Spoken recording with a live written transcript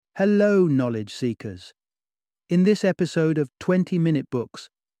Hello, knowledge seekers. In this episode of 20-Minute Books,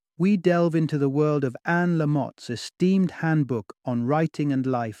 we delve into the world of Anne Lamott's esteemed handbook on writing and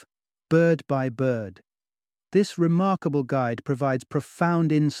life, Bird by Bird. This remarkable guide provides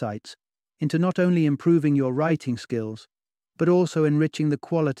profound insights into not only improving your writing skills, but also enriching the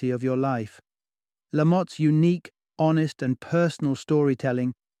quality of your life. Lamott's unique, honest, and personal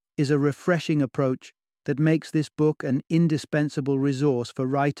storytelling is a refreshing approach that makes this book an indispensable resource for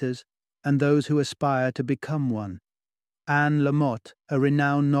writers and those who aspire to become one. Anne Lamott, a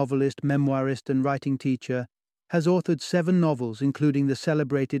renowned novelist, memoirist, and writing teacher, has authored 7 novels, including the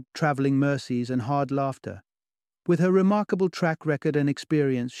celebrated Traveling Mercies and Hard Laughter. With her remarkable track record and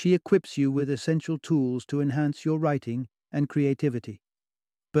experience, she equips you with essential tools to enhance your writing and creativity.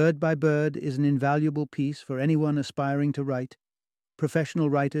 Bird by Bird is an invaluable piece for anyone aspiring to write, professional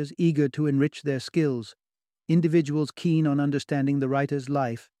writers eager to enrich their skills, individuals keen on understanding the writer's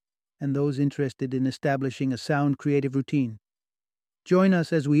life, and those interested in establishing a sound creative routine. Join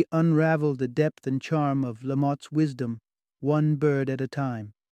us as we unravel the depth and charm of Lamott's wisdom, one bird at a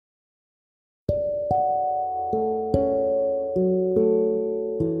time.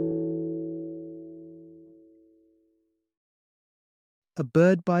 A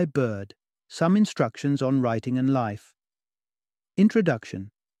Bird by Bird, Some Instructions on Writing and Life.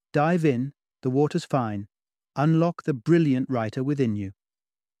 Introduction. Dive in, the water's fine. Unlock the brilliant writer within you.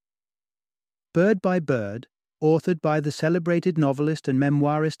 Bird by Bird, authored by the celebrated novelist and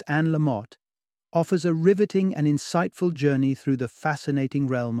memoirist Anne Lamott, offers a riveting and insightful journey through the fascinating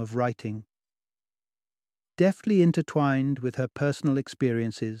realm of writing. Deftly intertwined with her personal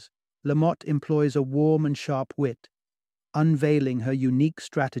experiences, Lamott employs a warm and sharp wit, unveiling her unique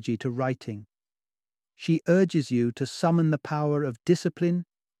strategy to writing. She urges you to summon the power of discipline,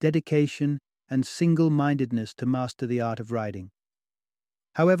 dedication, and single-mindedness to master the art of writing.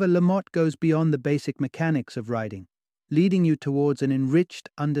 However, Lamotte goes beyond the basic mechanics of writing, leading you towards an enriched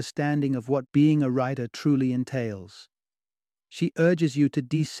understanding of what being a writer truly entails. She urges you to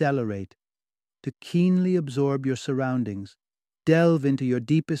decelerate, to keenly absorb your surroundings, delve into your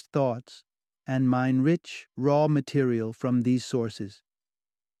deepest thoughts, and mine rich, raw material from these sources.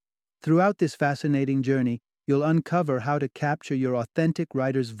 Throughout this fascinating journey, you'll uncover how to capture your authentic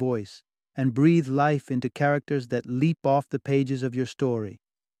writer's voice and breathe life into characters that leap off the pages of your story.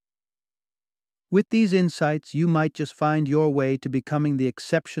 With these insights, you might just find your way to becoming the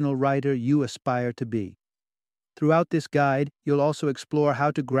exceptional writer you aspire to be. Throughout this guide, you'll also explore how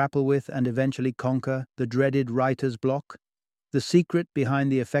to grapple with and eventually conquer the dreaded writer's block, the secret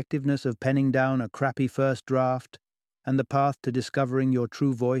behind the effectiveness of penning down a crappy first draft, and the path to discovering your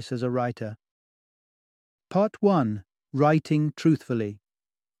true voice as a writer. Part 1. Writing Truthfully.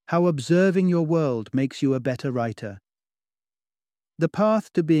 How observing your world makes you a better writer. The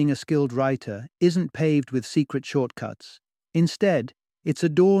path to being a skilled writer isn't paved with secret shortcuts. Instead, it's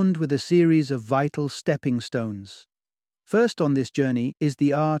adorned with a series of vital stepping stones. First on this journey is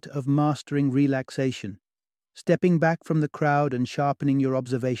the art of mastering relaxation, stepping back from the crowd and sharpening your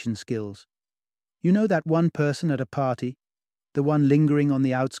observation skills. You know that one person at a party, the one lingering on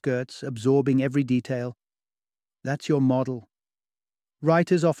the outskirts, absorbing every detail? That's your model.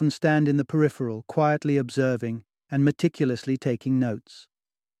 Writers often stand in the peripheral, quietly observing and meticulously taking notes.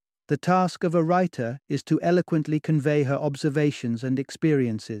 The task of a writer is to eloquently convey her observations and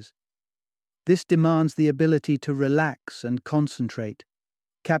experiences. This demands the ability to relax and concentrate,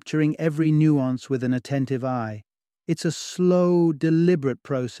 capturing every nuance with an attentive eye. It's a slow, deliberate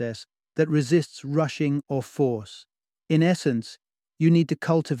process that resists rushing or force. In essence, you need to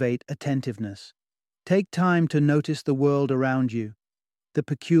cultivate attentiveness. Take time to notice the world around you, the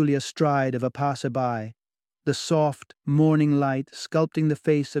peculiar stride of a passerby, the soft, morning light sculpting the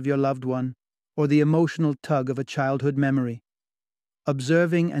face of your loved one, or the emotional tug of a childhood memory.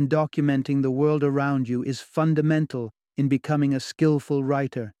 Observing and documenting the world around you is fundamental in becoming a skillful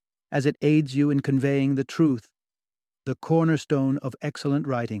writer, as it aids you in conveying the truth, the cornerstone of excellent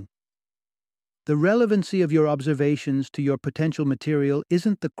writing. The relevancy of your observations to your potential material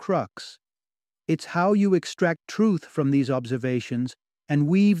isn't the crux. It's how you extract truth from these observations and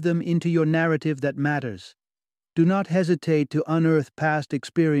weave them into your narrative that matters. Do not hesitate to unearth past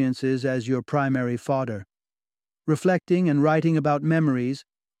experiences as your primary fodder. Reflecting and writing about memories,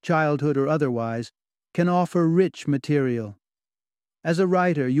 childhood or otherwise, can offer rich material. As a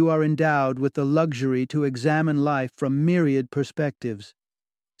writer, you are endowed with the luxury to examine life from myriad perspectives.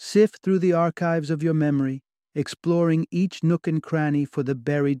 Sift through the archives of your memory, exploring each nook and cranny for the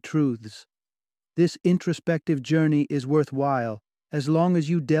buried truths. This introspective journey is worthwhile as long as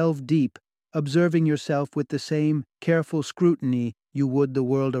you delve deep, observing yourself with the same careful scrutiny you would the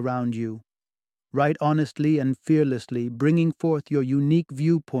world around you. Write honestly and fearlessly, bringing forth your unique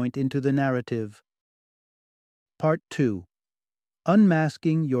viewpoint into the narrative. Part 2.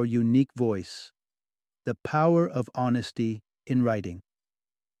 Unmasking your unique voice. The power of honesty in writing.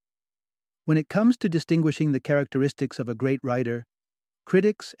 When it comes to distinguishing the characteristics of a great writer,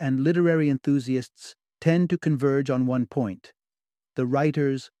 critics and literary enthusiasts tend to converge on one point: the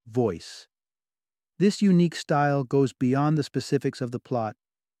writer's voice. This unique style goes beyond the specifics of the plot,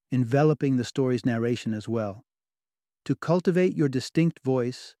 enveloping the story's narration as well. To cultivate your distinct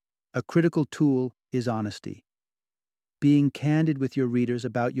voice, a critical tool is honesty. Being candid with your readers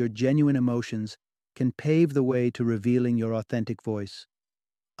about your genuine emotions can pave the way to revealing your authentic voice.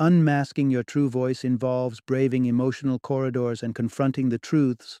 Unmasking your true voice involves braving emotional corridors and confronting the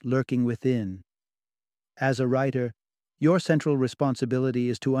truths lurking within. As a writer, your central responsibility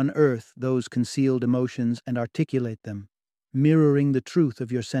is to unearth those concealed emotions and articulate them, mirroring the truth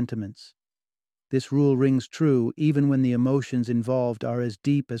of your sentiments. This rule rings true even when the emotions involved are as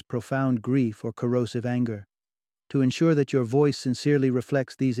deep as profound grief or corrosive anger. To ensure that your voice sincerely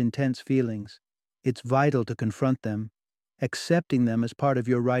reflects these intense feelings, it's vital to confront them, accepting them as part of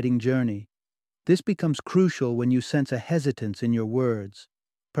your writing journey. This becomes crucial when you sense a hesitance in your words,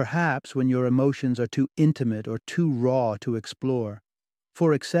 perhaps when your emotions are too intimate or too raw to explore.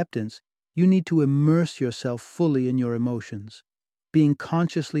 For acceptance, you need to immerse yourself fully in your emotions, being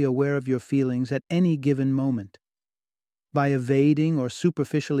consciously aware of your feelings at any given moment. By evading or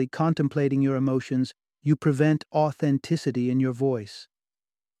superficially contemplating your emotions, you prevent authenticity in your voice.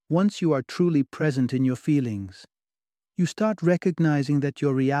 Once you are truly present in your feelings, you start recognizing that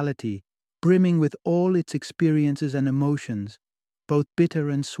your reality, brimming with all its experiences and emotions, both bitter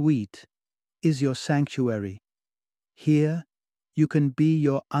and sweet, is your sanctuary. Here, you can be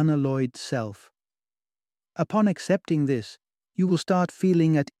your unalloyed self. Upon accepting this, you will start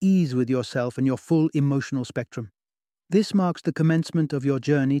feeling at ease with yourself and your full emotional spectrum. This marks the commencement of your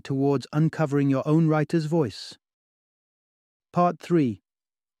journey towards uncovering your own writer's voice. Part 3.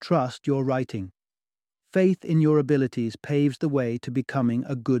 Trust your writing. Faith in your abilities paves the way to becoming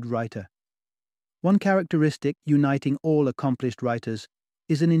a good writer. One characteristic uniting all accomplished writers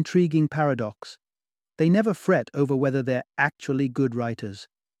is an intriguing paradox. They never fret over whether they're actually good writers.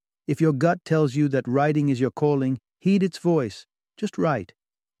 If your gut tells you that writing is your calling, heed its voice. Just write.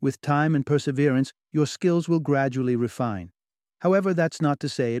 With time and perseverance, your skills will gradually refine. However, that's not to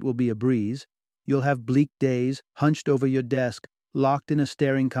say it will be a breeze. You'll have bleak days, hunched over your desk, locked in a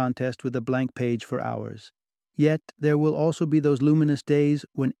staring contest with a blank page for hours. Yet, there will also be those luminous days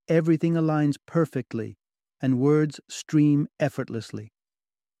when everything aligns perfectly and words stream effortlessly.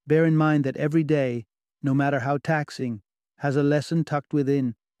 Bear in mind that every day, no matter how taxing, has a lesson tucked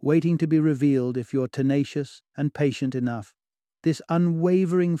within, waiting to be revealed if you're tenacious and patient enough. This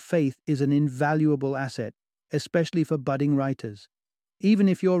unwavering faith is an invaluable asset, especially for budding writers. Even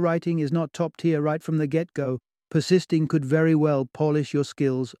if your writing is not top tier right from the get-go, persisting could very well polish your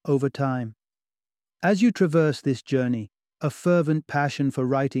skills over time. As you traverse this journey, a fervent passion for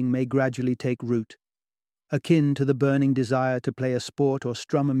writing may gradually take root. Akin to the burning desire to play a sport or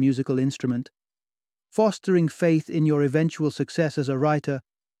strum a musical instrument, fostering faith in your eventual success as a writer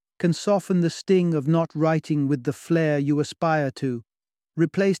can soften the sting of not writing with the flair you aspire to,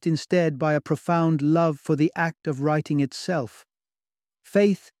 replaced instead by a profound love for the act of writing itself.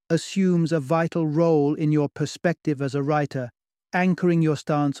 Faith assumes a vital role in your perspective as a writer, anchoring your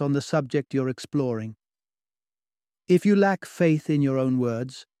stance on the subject you're exploring. If you lack faith in your own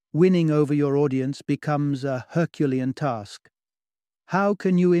words, winning over your audience becomes a Herculean task. How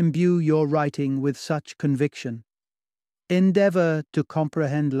can you imbue your writing with such conviction? Endeavor to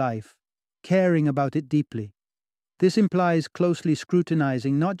comprehend life, caring about it deeply. This implies closely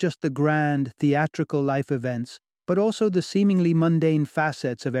scrutinizing not just the grand, theatrical life events, but also the seemingly mundane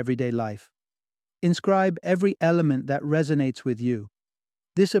facets of everyday life. Inscribe every element that resonates with you.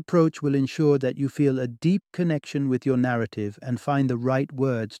 This approach will ensure that you feel a deep connection with your narrative and find the right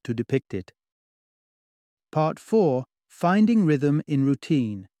words to depict it. Part 4. Finding rhythm in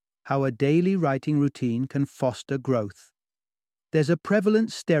routine. How a daily writing routine can foster growth. There's a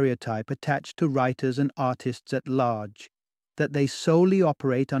prevalent stereotype attached to writers and artists at large, that they solely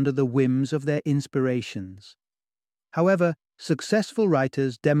operate under the whims of their inspirations. However, successful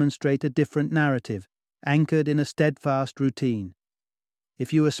writers demonstrate a different narrative, anchored in a steadfast routine.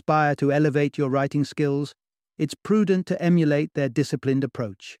 If you aspire to elevate your writing skills, it's prudent to emulate their disciplined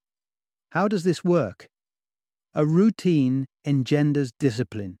approach. How does this work? A routine engenders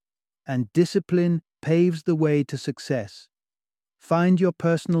discipline, and discipline paves the way to success. Find your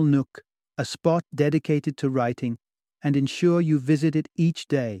personal nook, a spot dedicated to writing, and ensure you visit it each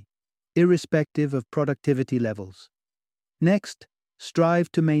day, irrespective of productivity levels. Next,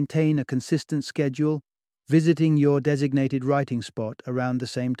 strive to maintain a consistent schedule, visiting your designated writing spot around the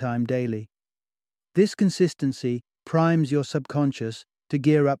same time daily. This consistency primes your subconscious to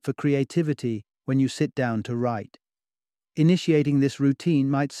gear up for creativity when you sit down to write. Initiating this routine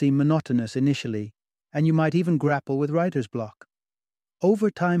might seem monotonous initially, and you might even grapple with writer's block.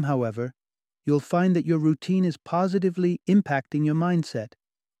 Over time, however, you'll find that your routine is positively impacting your mindset,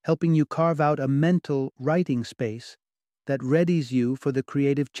 helping you carve out a mental writing space that readies you for the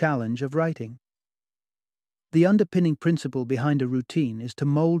creative challenge of writing. The underpinning principle behind a routine is to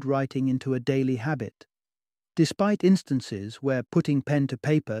mold writing into a daily habit. Despite instances where putting pen to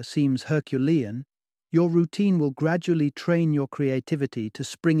paper seems Herculean, your routine will gradually train your creativity to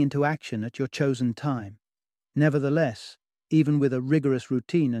spring into action at your chosen time. Nevertheless, even with a rigorous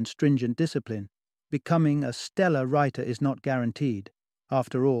routine and stringent discipline, becoming a stellar writer is not guaranteed.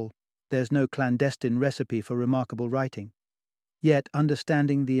 After all, there's no clandestine recipe for remarkable writing. Yet,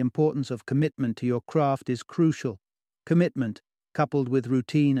 understanding the importance of commitment to your craft is crucial. Commitment, coupled with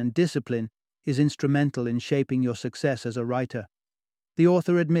routine and discipline, is instrumental in shaping your success as a writer. The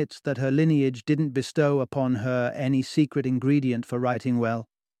author admits that her lineage didn't bestow upon her any secret ingredient for writing well.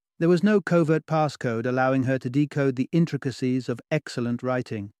 There was no covert passcode allowing her to decode the intricacies of excellent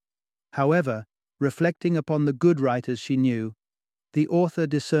writing. However, reflecting upon the good writers she knew, the author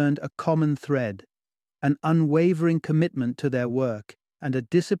discerned a common thread: an unwavering commitment to their work and a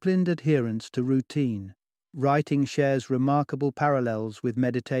disciplined adherence to routine. Writing shares remarkable parallels with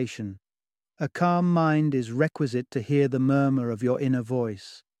meditation. A calm mind is requisite to hear the murmur of your inner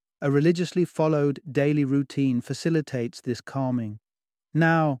voice. A religiously followed daily routine facilitates this calming.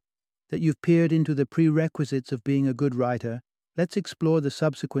 Now that you've peered into the prerequisites of being a good writer, let's explore the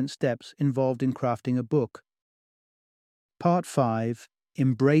subsequent steps involved in crafting a book. Part 5.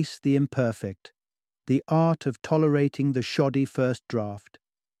 Embrace the imperfect. The art of tolerating the shoddy first draft.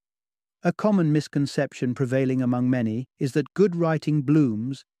 A common misconception prevailing among many is that good writing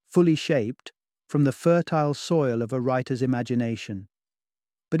blooms, fully shaped, from the fertile soil of a writer's imagination.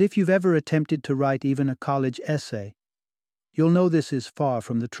 But if you've ever attempted to write even a college essay, you'll know this is far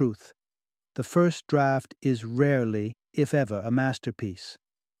from the truth. The first draft is rarely, if ever, a masterpiece.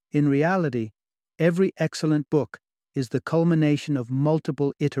 In reality, every excellent book is the culmination of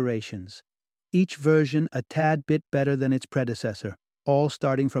multiple iterations, each version a tad bit better than its predecessor, all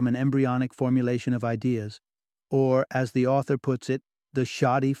starting from an embryonic formulation of ideas, or, as the author puts it, the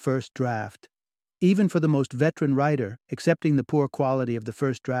shoddy first draft. Even for the most veteran writer, accepting the poor quality of the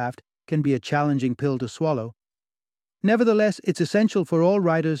first draft can be a challenging pill to swallow. Nevertheless, it's essential for all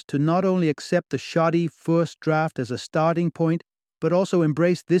writers to not only accept the shoddy first draft as a starting point, but also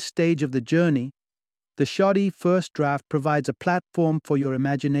embrace this stage of the journey. The shoddy first draft provides a platform for your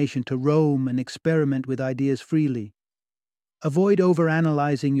imagination to roam and experiment with ideas freely. Avoid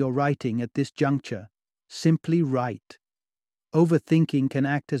overanalyzing your writing at this juncture. Simply write. Overthinking can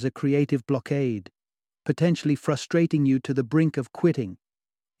act as a creative blockade, potentially frustrating you to the brink of quitting.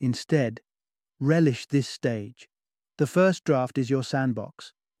 Instead, relish this stage. The first draft is your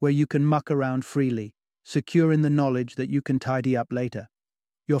sandbox, where you can muck around freely, secure in the knowledge that you can tidy up later.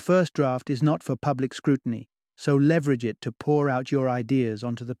 Your first draft is not for public scrutiny, so leverage it to pour out your ideas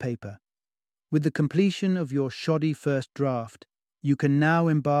onto the paper. With the completion of your shoddy first draft, you can now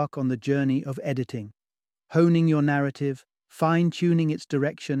embark on the journey of editing, honing your narrative, fine-tuning its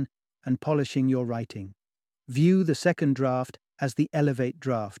direction, and polishing your writing. View the second draft as the elevate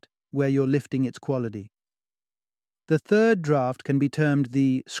draft, where you're lifting its quality. The third draft can be termed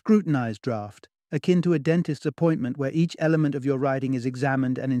the scrutinized draft, akin to a dentist's appointment where each element of your writing is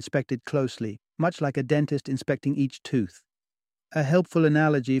examined and inspected closely, much like a dentist inspecting each tooth. A helpful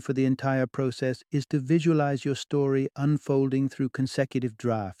analogy for the entire process is to visualize your story unfolding through consecutive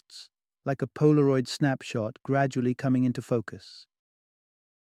drafts, like a Polaroid snapshot gradually coming into focus.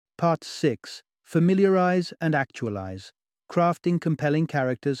 Part 6. Familiarize and actualize. Crafting compelling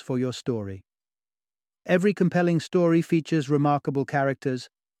characters for your story. Every compelling story features remarkable characters,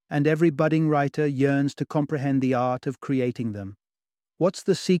 and every budding writer yearns to comprehend the art of creating them. What's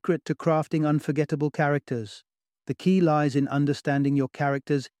the secret to crafting unforgettable characters? The key lies in understanding your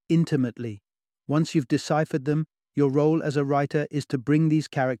characters intimately. Once you've deciphered them, your role as a writer is to bring these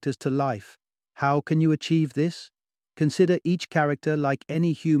characters to life. How can you achieve this? Consider each character, like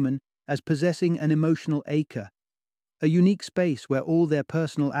any human, as possessing an emotional acre, a unique space where all their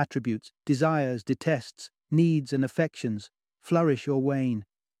personal attributes, desires, detests, needs, and affections flourish or wane.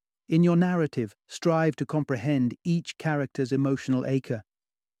 In your narrative, strive to comprehend each character's emotional acre.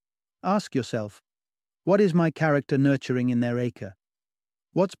 Ask yourself, What is my character nurturing in their acre?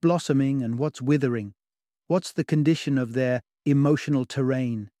 What's blossoming and what's withering? What's the condition of their emotional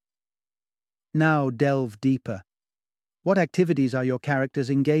terrain? Now delve deeper. What activities are your characters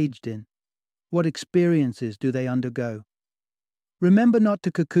engaged in? What experiences do they undergo? Remember not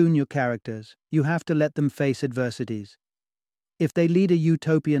to cocoon your characters. You have to let them face adversities. If they lead a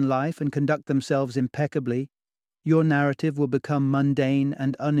utopian life and conduct themselves impeccably, your narrative will become mundane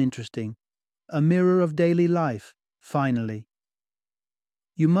and uninteresting, a mirror of daily life, finally.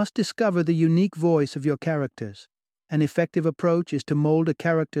 You must discover the unique voice of your characters. An effective approach is to mold a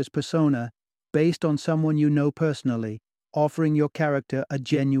character's persona based on someone you know personally, offering your character a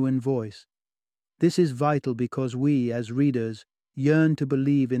genuine voice. This is vital because we, as readers, yearn to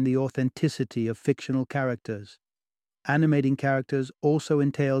believe in the authenticity of fictional characters. Animating characters also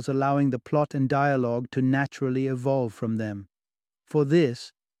entails allowing the plot and dialogue to naturally evolve from them. For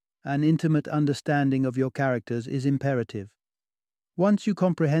this, an intimate understanding of your characters is imperative. Once you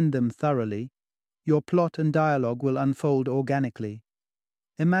comprehend them thoroughly, your plot and dialogue will unfold organically.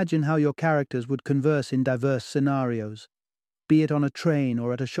 Imagine how your characters would converse in diverse scenarios, be it on a train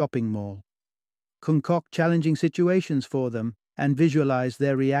or at a shopping mall. Concoct challenging situations for them and visualize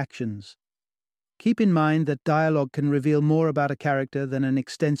their reactions. Keep in mind that dialogue can reveal more about a character than an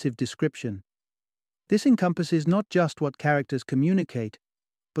extensive description. This encompasses not just what characters communicate,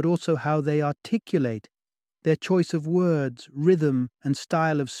 but also how they articulate, their choice of words, rhythm, and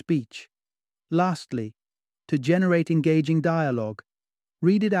style of speech. Lastly, to generate engaging dialogue,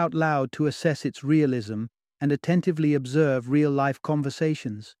 read it out loud to assess its realism and attentively observe real-life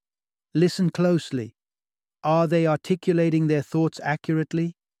conversations. Listen closely. Are they articulating their thoughts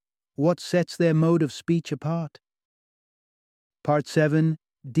accurately? What sets their mode of speech apart? Part 7.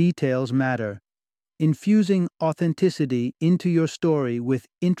 Details matter. Infusing authenticity into your story with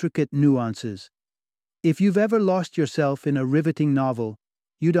intricate nuances. If you've ever lost yourself in a riveting novel,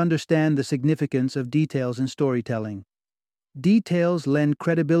 you'd understand the significance of details in storytelling. Details lend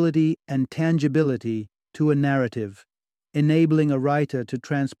credibility and tangibility to a narrative, enabling a writer to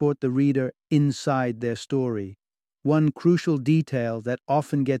transport the reader inside their story. One crucial detail that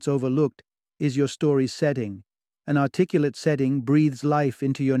often gets overlooked is your story's setting. An articulate setting breathes life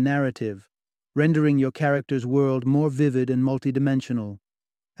into your narrative, rendering your character's world more vivid and multidimensional.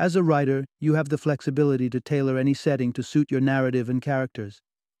 As a writer, you have the flexibility to tailor any setting to suit your narrative and characters.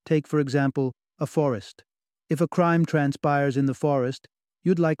 Take, for example, a forest. If a crime transpires in the forest,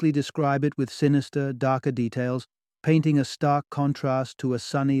 you'd likely describe it with sinister, darker details, painting a stark contrast to a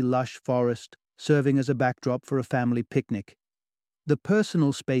sunny, lush forest, serving as a backdrop for a family picnic. The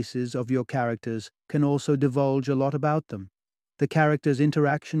personal spaces of your characters can also divulge a lot about them. The character's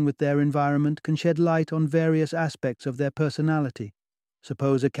interaction with their environment can shed light on various aspects of their personality.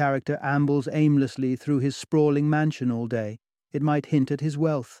 Suppose a character ambles aimlessly through his sprawling mansion all day. It might hint at his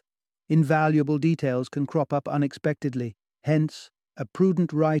wealth. Invaluable details can crop up unexpectedly. Hence, a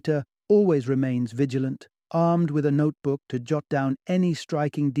prudent writer always remains vigilant, armed with a notebook to jot down any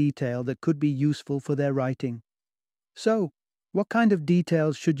striking detail that could be useful for their writing. So, what kind of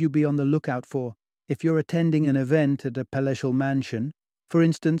details should you be on the lookout for if you're attending an event at a palatial mansion? For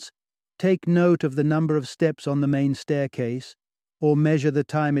instance, take note of the number of steps on the main staircase, or measure the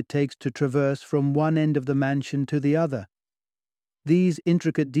time it takes to traverse from one end of the mansion to the other. These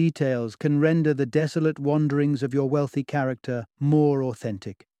intricate details can render the desolate wanderings of your wealthy character more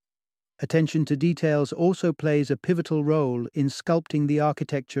authentic. Attention to details also plays a pivotal role in sculpting the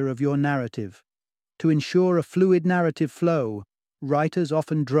architecture of your narrative. To ensure a fluid narrative flow, writers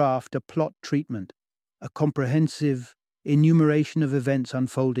often draft a plot treatment, a comprehensive enumeration of events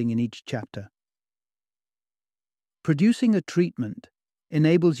unfolding in each chapter. Producing a treatment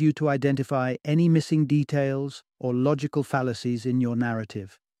enables you to identify any missing details or logical fallacies in your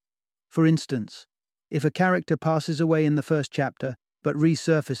narrative. For instance, if a character passes away in the first chapter but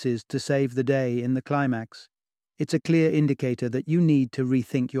resurfaces to save the day in the climax, it's a clear indicator that you need to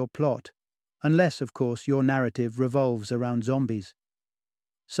rethink your plot, unless, of course, your narrative revolves around zombies.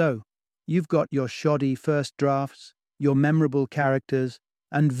 So, you've got your shoddy first drafts, your memorable characters,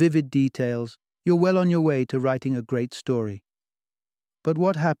 and vivid details. You're well on your way to writing a great story. But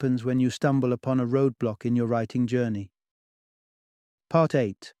what happens when you stumble upon a roadblock in your writing journey? Part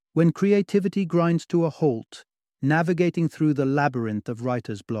 8. When creativity grinds to a halt, navigating through the labyrinth of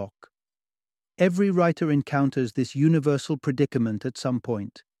writer's block. Every writer encounters this universal predicament at some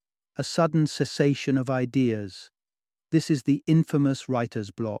point, a sudden cessation of ideas. This is the infamous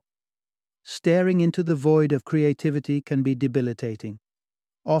writer's block. Staring into the void of creativity can be debilitating,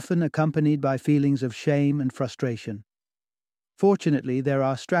 often accompanied by feelings of shame and frustration. Fortunately, there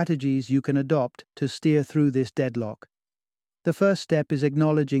are strategies you can adopt to steer through this deadlock. The first step is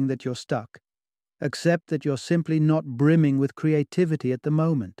acknowledging that you're stuck. Accept that you're simply not brimming with creativity at the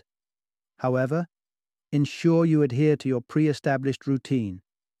moment. However, ensure you adhere to your pre-established routine,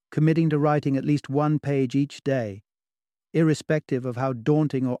 committing to writing at least one page each day, irrespective of how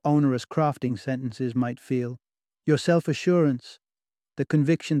daunting or onerous crafting sentences might feel. Your self-assurance, the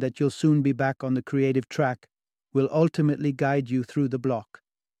conviction that you'll soon be back on the creative track, will ultimately guide you through the block.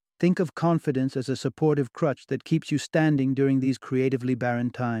 Think of confidence as a supportive crutch that keeps you standing during these creatively barren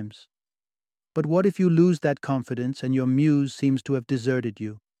times. But what if you lose that confidence and your muse seems to have deserted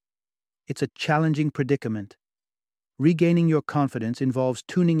you? It's a challenging predicament. Regaining your confidence involves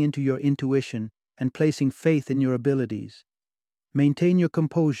tuning into your intuition and placing faith in your abilities. Maintain your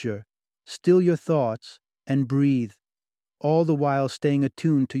composure, still your thoughts, and breathe, all the while staying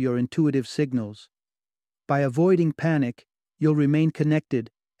attuned to your intuitive signals. By avoiding panic, you'll remain connected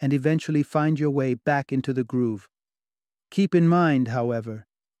and eventually find your way back into the groove. Keep in mind, however,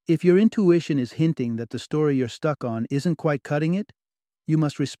 if your intuition is hinting that the story you're stuck on isn't quite cutting it, you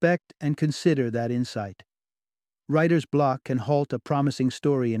must respect and consider that insight. Writer's block can halt a promising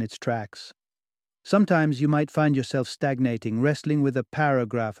story in its tracks. Sometimes you might find yourself stagnating, wrestling with a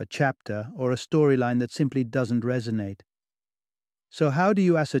paragraph, a chapter, or a storyline that simply doesn't resonate. So how do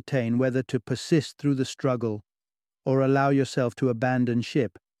you ascertain whether to persist through the struggle or allow yourself to abandon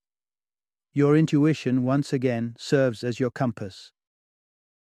ship? Your intuition, once again, serves as your compass.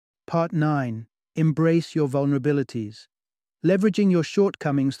 Part 9. Embrace your vulnerabilities. Leveraging your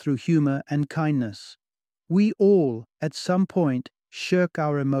shortcomings through humor and kindness. We all, at some point, shirk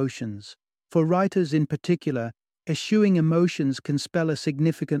our emotions. For writers in particular, eschewing emotions can spell a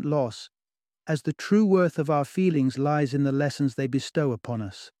significant loss, as the true worth of our feelings lies in the lessons they bestow upon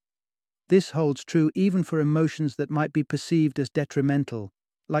us. This holds true even for emotions that might be perceived as detrimental,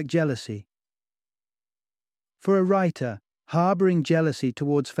 like jealousy. For a writer, harboring jealousy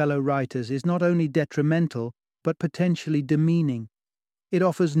towards fellow writers is not only detrimental, but potentially demeaning. It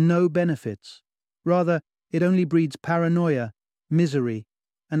offers no benefits. Rather, it only breeds paranoia, misery,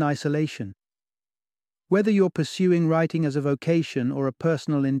 and isolation. Whether you're pursuing writing as a vocation or a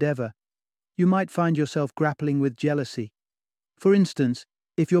personal endeavor, you might find yourself grappling with jealousy. For instance,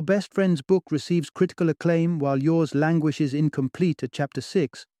 if your best friend's book receives critical acclaim while yours languishes incomplete at chapter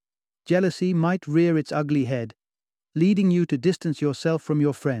 6, jealousy might rear its ugly head, leading you to distance yourself from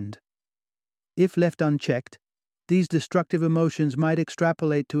your friend. If left unchecked, these destructive emotions might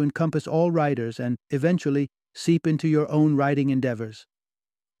extrapolate to encompass all writers and, eventually, seep into your own writing endeavors.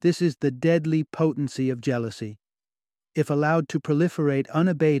 This is the deadly potency of jealousy. If allowed to proliferate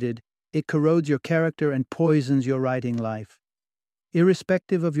unabated, it corrodes your character and poisons your writing life.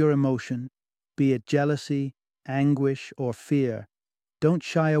 Irrespective of your emotion, be it jealousy, anguish, or fear, don't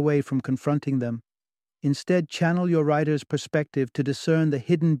shy away from confronting them. Instead, channel your writer's perspective to discern the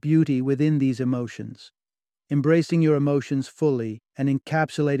hidden beauty within these emotions. Embracing your emotions fully and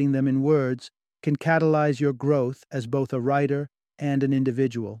encapsulating them in words can catalyze your growth as both a writer and an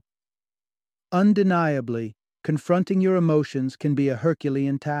individual. Undeniably, confronting your emotions can be a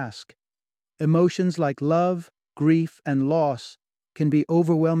Herculean task. Emotions like love, grief, and loss can be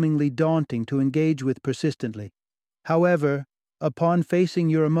overwhelmingly daunting to engage with persistently. However, upon facing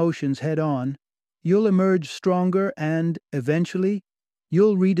your emotions head-on, you'll emerge stronger and, eventually,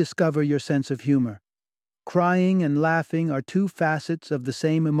 you'll rediscover your sense of humor. Crying and laughing are two facets of the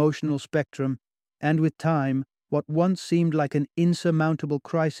same emotional spectrum, and with time, what once seemed like an insurmountable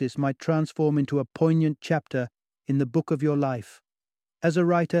crisis might transform into a poignant chapter in the book of your life. As a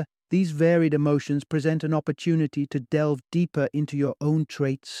writer, these varied emotions present an opportunity to delve deeper into your own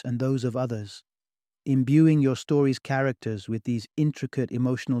traits and those of others, imbuing your story's characters with these intricate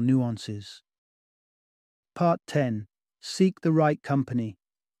emotional nuances. Part 10. Seek the right company.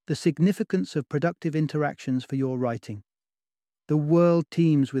 The significance of productive interactions for your writing. The world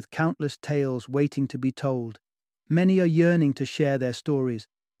teems with countless tales waiting to be told. Many are yearning to share their stories,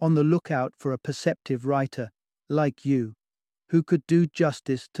 on the lookout for a perceptive writer, like you, who could do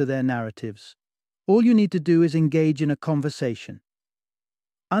justice to their narratives. All you need to do is engage in a conversation.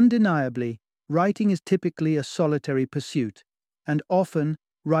 Undeniably, writing is typically a solitary pursuit, and often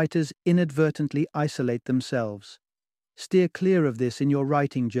writers inadvertently isolate themselves. Steer clear of this in your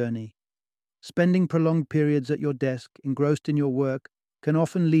writing journey. Spending prolonged periods at your desk, engrossed in your work, can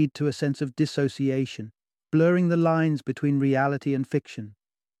often lead to a sense of dissociation, blurring the lines between reality and fiction.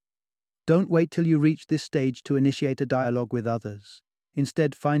 Don't wait till you reach this stage to initiate a dialogue with others.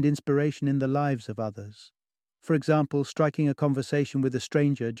 Instead, find inspiration in the lives of others. For example, striking a conversation with a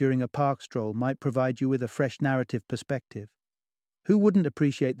stranger during a park stroll might provide you with a fresh narrative perspective. Who wouldn't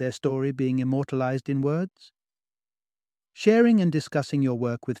appreciate their story being immortalized in words? Sharing and discussing your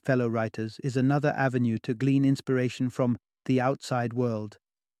work with fellow writers is another avenue to glean inspiration from the outside world.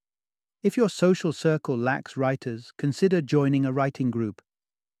 If your social circle lacks writers, consider joining a writing group.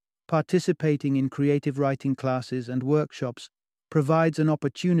 Participating in creative writing classes and workshops provides an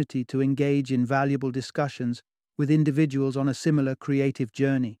opportunity to engage in valuable discussions with individuals on a similar creative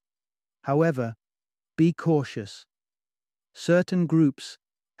journey. However, be cautious. Certain groups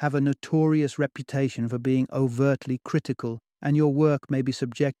have a notorious reputation for being overtly critical, and your work may be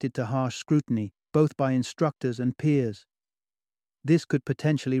subjected to harsh scrutiny, both by instructors and peers. This could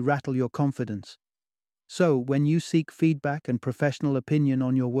potentially rattle your confidence. So, when you seek feedback and professional opinion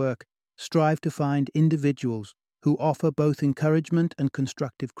on your work, strive to find individuals who offer both encouragement and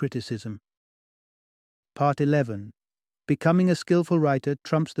constructive criticism. Part 11. Becoming a skillful writer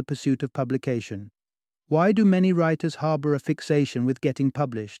trumps the pursuit of publication. Why do many writers harbor a fixation with getting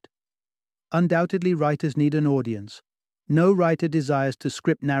published? Undoubtedly, writers need an audience. No writer desires to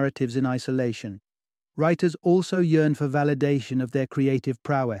script narratives in isolation. Writers also yearn for validation of their creative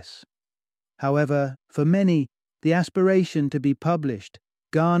prowess. However, for many, the aspiration to be published,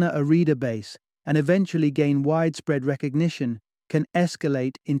 garner a reader base, and eventually gain widespread recognition can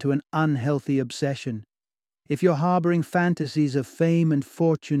escalate into an unhealthy obsession. If you're harboring fantasies of fame and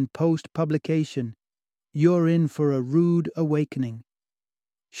fortune post-publication, you're in for a rude awakening.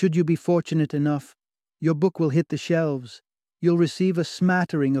 Should you be fortunate enough, your book will hit the shelves. You'll receive a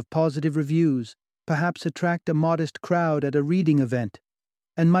smattering of positive reviews, perhaps attract a modest crowd at a reading event,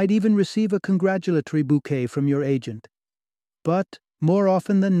 and might even receive a congratulatory bouquet from your agent. But, more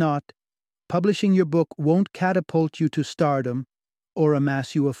often than not, publishing your book won't catapult you to stardom or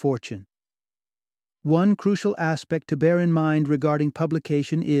amass you a fortune. One crucial aspect to bear in mind regarding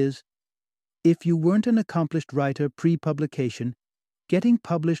publication is, if you weren't an accomplished writer pre-publication, getting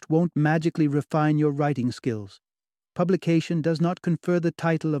published won't magically refine your writing skills. Publication does not confer the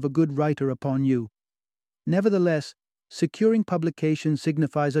title of a good writer upon you. Nevertheless, securing publication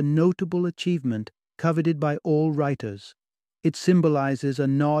signifies a notable achievement coveted by all writers. It symbolizes a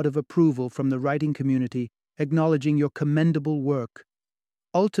nod of approval from the writing community, acknowledging your commendable work.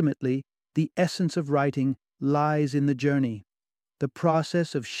 Ultimately, the essence of writing lies in the journey, the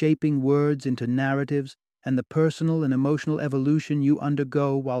process of shaping words into narratives, and the personal and emotional evolution you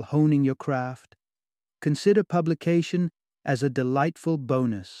undergo while honing your craft. Consider publication as a delightful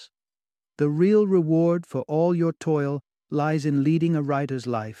bonus. The real reward for all your toil lies in leading a writer's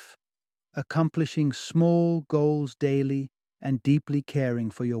life, accomplishing small goals daily and deeply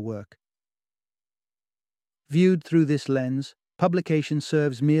caring for your work. Viewed through this lens, publication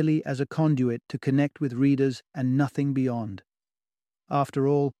serves merely as a conduit to connect with readers and nothing beyond. After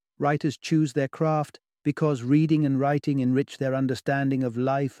all, writers choose their craft because reading and writing enrich their understanding of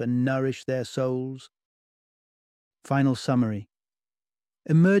life and nourish their souls. Final summary.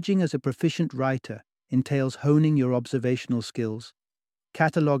 Emerging as a proficient writer entails honing your observational skills,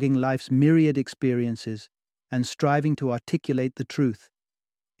 cataloging life's myriad experiences, and striving to articulate the truth.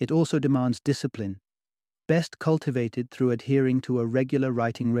 It also demands discipline, best cultivated through adhering to a regular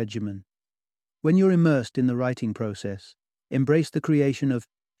writing regimen. When you're immersed in the writing process, embrace the creation of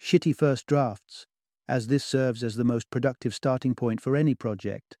shitty first drafts, as this serves as the most productive starting point for any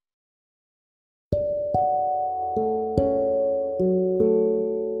project.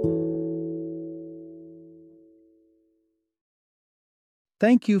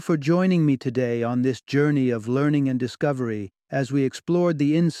 Thank you for joining me today on this journey of learning and discovery as we explored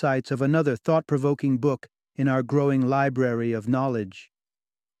the insights of another thought-provoking book in our growing library of knowledge.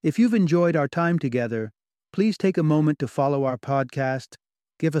 If you've enjoyed our time together, please take a moment to follow our podcast,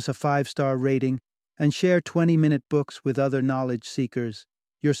 give us a 5-star rating, and share 20-minute books with other knowledge seekers.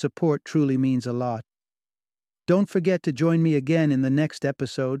 Your support truly means a lot. Don't forget to join me again in the next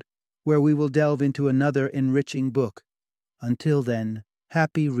episode, where we will delve into another enriching book. Until then,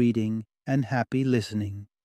 happy reading and happy listening.